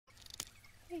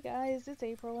Hey guys, it's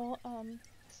April.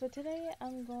 So today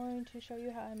I'm going to show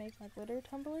you how I make my glitter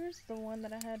tumblers, the one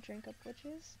that I had Drink Up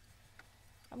Witches.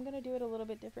 I'm gonna do it a little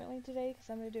bit differently today because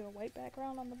I'm gonna do a white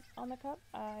background on the cup.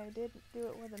 I did do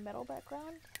it with a metal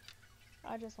background.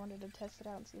 I just wanted to test it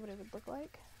out and see what it would look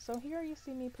like. So here you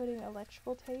see me putting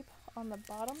electrical tape on the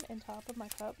bottom and top of my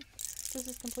cup. This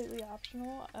is completely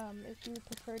optional. If you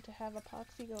prefer to have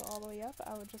epoxy go all the way up,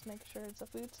 I would just make sure it's a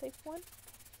food safe one.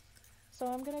 So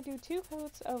I'm going to do 2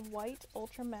 coats of white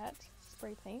ultra matte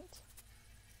spray paint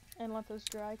and let those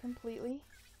dry completely.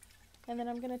 And then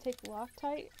I'm going to take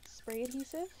Loctite spray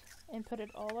adhesive and put it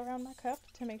all around my cup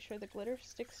to make sure the glitter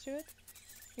sticks to it.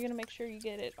 You're going to make sure you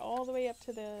get it all the way up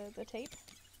to the tape.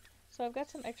 So I've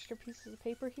got some extra pieces of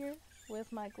paper here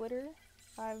with my glitter.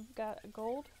 I've got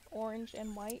gold, orange,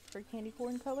 and white for candy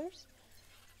corn colors.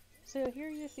 So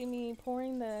here you see me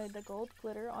pouring the gold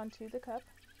glitter onto the cup.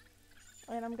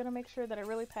 And I'm going to make sure that I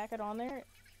really pack it on there.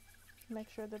 Make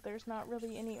sure that there's not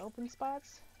really any open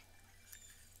spots.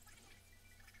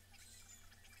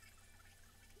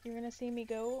 You're going to see me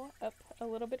go up a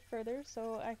little bit further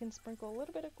so I can sprinkle a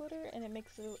little bit of glitter and it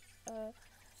makes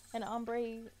an ombre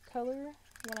color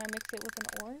when I mix it with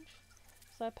an orange.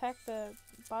 So I pack the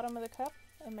bottom of the cup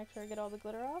and make sure I get all the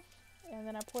glitter off. And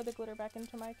then I pour the glitter back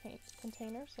into my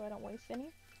container so I don't waste any.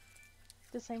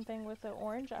 The same thing with the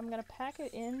orange. I'm going to pack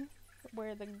it in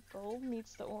where the gold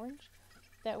meets the orange.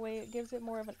 That way it gives it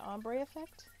more of an ombre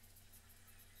effect.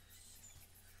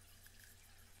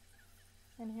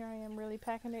 And here I am really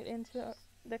packing it into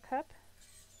the cup.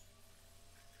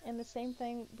 And the same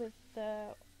thing with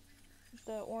the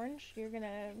orange. You're going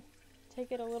to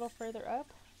take it a little further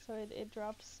up so it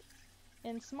drops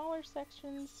in smaller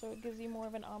sections so it gives you more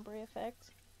of an ombre effect.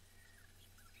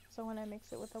 So when I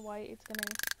mix it with the white, it's going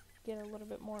to get a little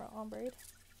bit more ombre.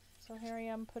 So here I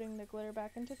am putting the glitter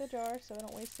back into the jar so I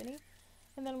don't waste any.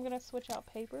 And then I'm going to switch out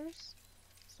papers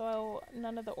so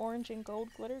none of the orange and gold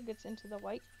glitter gets into the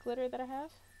white glitter that I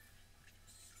have.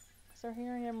 So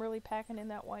here I am really packing in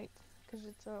that white because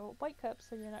it's a white cup,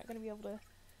 so you're not going to be able to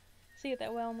see it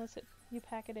that well unless you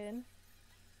pack it in.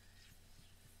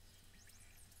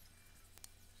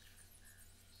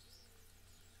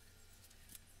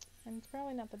 And it's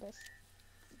probably not the best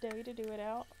day to do it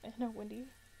out in a windy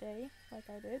day like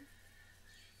I did.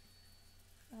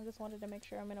 I just wanted to make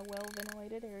sure I'm in a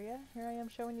well-ventilated area. Here I am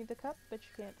showing you the cup, but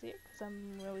you can't see it because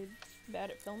I'm really bad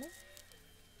at filming.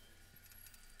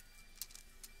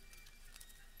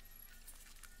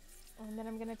 And then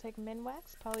I'm going to take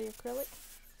Minwax polyacrylic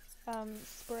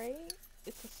spray.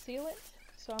 It's a sealant,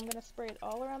 so I'm going to spray it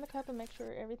all around the cup and make sure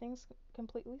everything's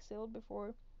completely sealed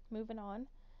before moving on.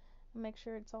 And make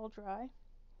sure it's all dry.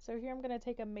 So here I'm going to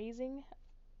take Amazing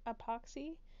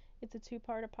epoxy. It's a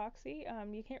 2-part epoxy.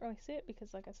 You can't really see it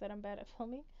because, like I said, I'm bad at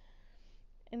filming.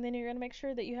 And then you're going to make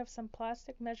sure that you have some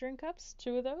plastic measuring cups,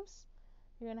 2 of those.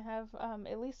 You're going to have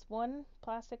at least 1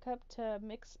 plastic cup to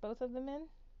mix both of them in.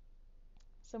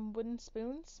 Some wooden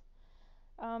spoons.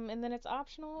 And then it's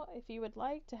optional if you would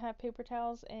like to have paper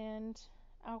towels and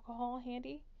alcohol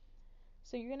handy.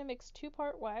 So you're going to mix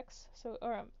 2-part wax,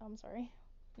 I'm sorry,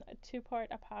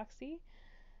 2-part epoxy.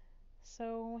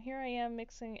 So here I am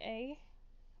mixing A,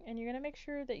 and you're going to make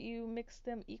sure that you mix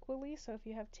them equally. So if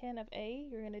you have 10 of A,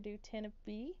 you're going to do 10 of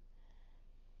B.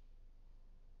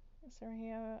 So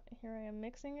here I am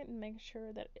mixing it and making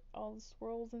sure that all the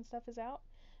swirls and stuff is out.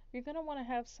 You're going to want to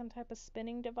have some type of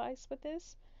spinning device with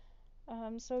this.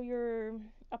 So your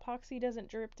epoxy doesn't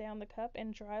drip down the cup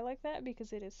and dry like that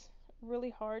because it is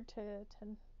really hard to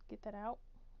get that out.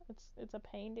 It's a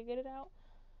pain to get it out.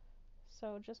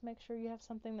 So just make sure you have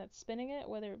something that's spinning it,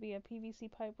 whether it be a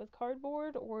PVC pipe with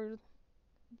cardboard or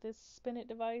this spin it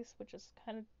device, which is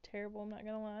kind of terrible, I'm not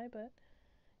gonna lie, but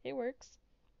it works.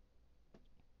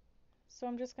 So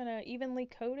I'm just gonna evenly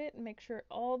coat it and make sure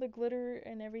all the glitter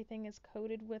and everything is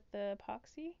coated with the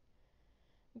epoxy,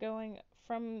 going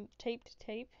from tape to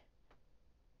tape.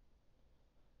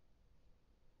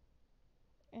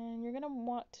 And you're going to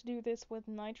want to do this with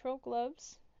nitrile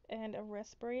gloves and a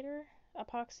respirator.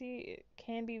 Epoxy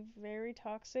can be very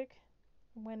toxic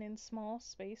when in small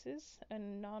spaces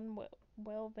and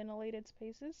non-well ventilated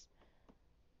spaces.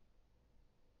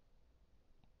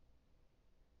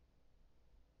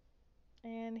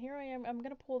 And here I am. I'm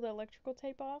going to pull the electrical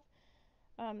tape off.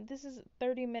 This is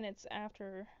 30 minutes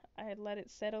after I had let it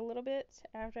set a little bit.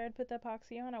 After I had put the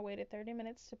epoxy on, I waited 30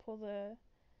 minutes to pull the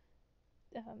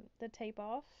tape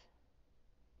off.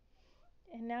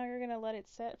 And now you're going to let it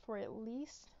set for at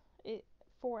least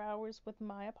 4 hours with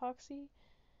my epoxy.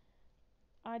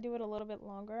 I do it a little bit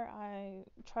longer. I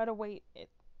try to wait it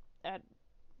at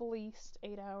least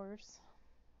 8 hours.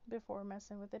 before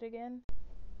messing with it again.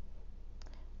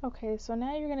 Okay, so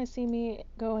now you're going to see me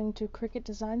going to Cricut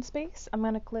Design Space. I'm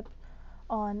going to click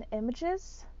on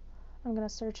Images. I'm going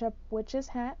to search up Witch's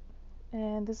Hat,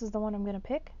 and this is the one I'm going to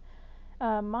pick.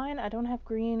 Mine, I don't have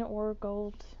green or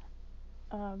gold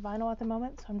vinyl at the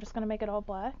moment, so I'm just going to make it all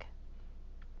black.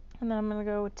 And then I'm going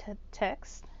to go to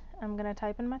text. I'm going to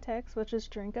type in my text, which is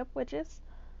Drink Up Witches.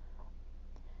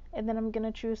 And then I'm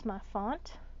going to choose my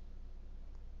font.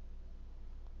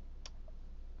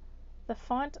 The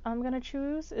font I'm going to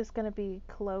choose is going to be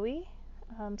Chloe.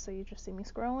 So you just see me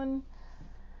scrolling.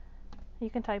 You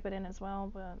can type it in as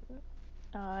well, but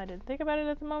I didn't think about it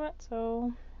at the moment.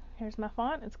 So here's my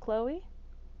font. It's Chloe.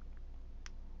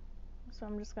 So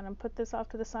I'm just going to put this off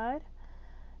to the side.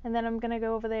 And then I'm going to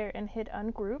go over there and hit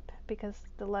ungroup because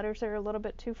the letters are a little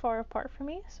bit too far apart for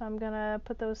me. So I'm going to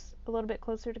put those a little bit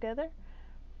closer together.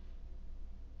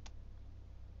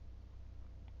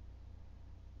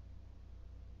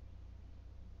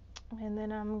 And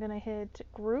then I'm going to hit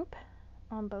group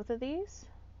on both of these.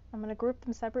 I'm going to group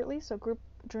them separately. So group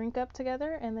Drink Up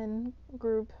together and then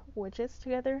group Witches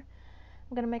together.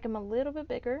 I'm going to make them a little bit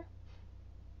bigger.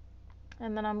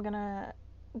 And then I'm going to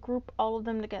group all of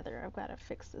them together. I've got to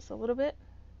fix this a little bit.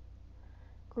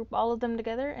 Group all of them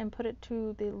together and put it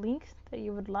to the length that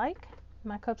you would like.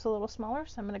 My cup's a little smaller,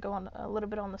 so I'm going to go on a little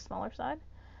bit on the smaller side.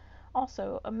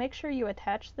 Also, make sure you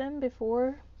attach them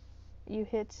before you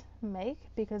hit make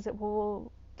because it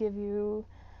will give you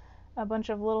a bunch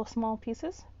of little small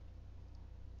pieces.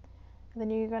 And then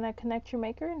you're going to connect your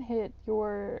maker and hit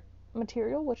your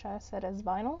material, which I set as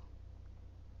vinyl.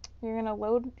 You're going to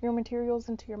load your materials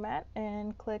into your mat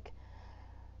and click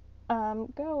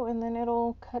go, and then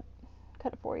it'll cut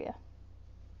it for you.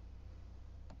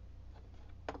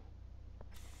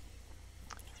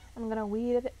 I'm going to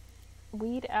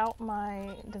weed out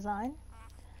my design.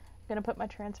 I'm going to put my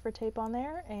transfer tape on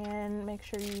there and make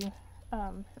sure you,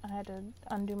 I had to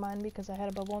undo mine because I had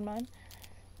a bubble in mine.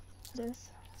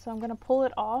 So I'm going to pull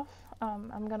it off.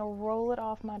 I'm going to roll it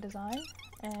off my design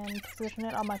and position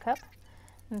it on my cup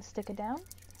and stick it down.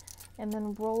 And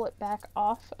then roll it back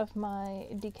off of my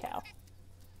decal.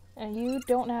 And you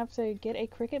don't have to get a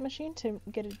Cricut machine to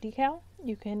get a decal.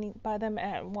 You can buy them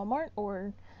at Walmart,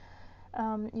 or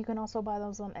you can also buy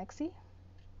those on Etsy.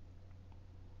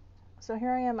 So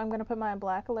here I am. I'm going to put my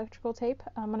black electrical tape.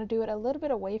 I'm going to do it a little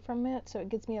bit away from it so it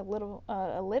gives me a little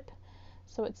a lip,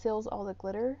 so it seals all the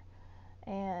glitter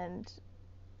and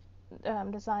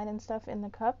design and stuff in the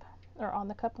cup, or on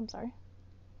the cup, I'm sorry.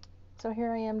 So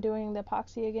here I am doing the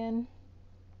epoxy again,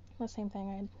 the same thing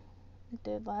I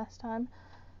did last time.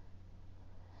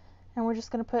 And we're just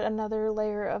going to put another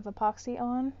layer of epoxy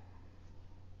on.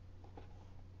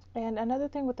 And another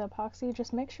thing with the epoxy,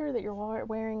 just make sure that you're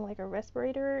wearing like a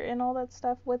respirator and all that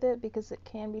stuff with it because it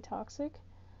can be toxic.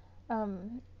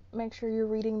 Make sure you're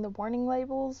reading the warning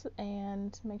labels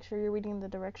and make sure you're reading the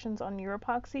directions on your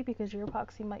epoxy because your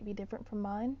epoxy might be different from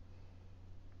mine.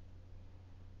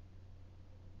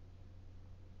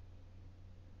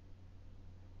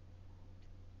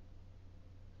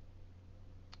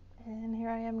 And here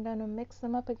I am going to mix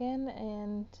them up again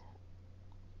and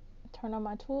turn on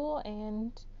my tool,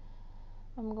 and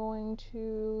I'm going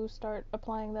to start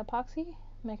applying the epoxy,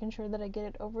 making sure that I get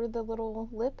it over the little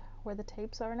lip where the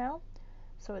tapes are now,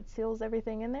 so it seals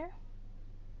everything in there.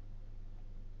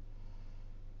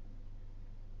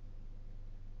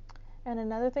 And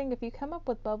another thing, if you come up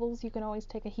with bubbles, you can always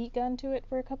take a heat gun to it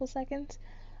for a couple seconds.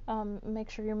 Make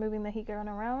sure you're moving the heat gun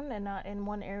around and not in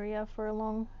one area for a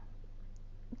long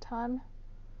time.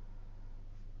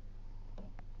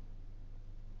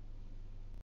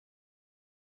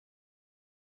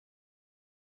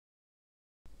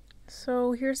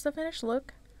 So here's the finished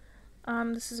look.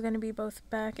 This is going to be both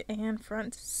back and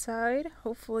front side.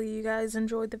 Hopefully you guys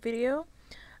enjoyed the video.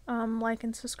 Like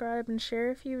and subscribe and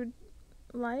share if you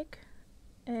like,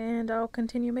 and I'll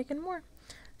continue making more.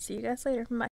 See you guys later.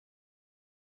 Bye.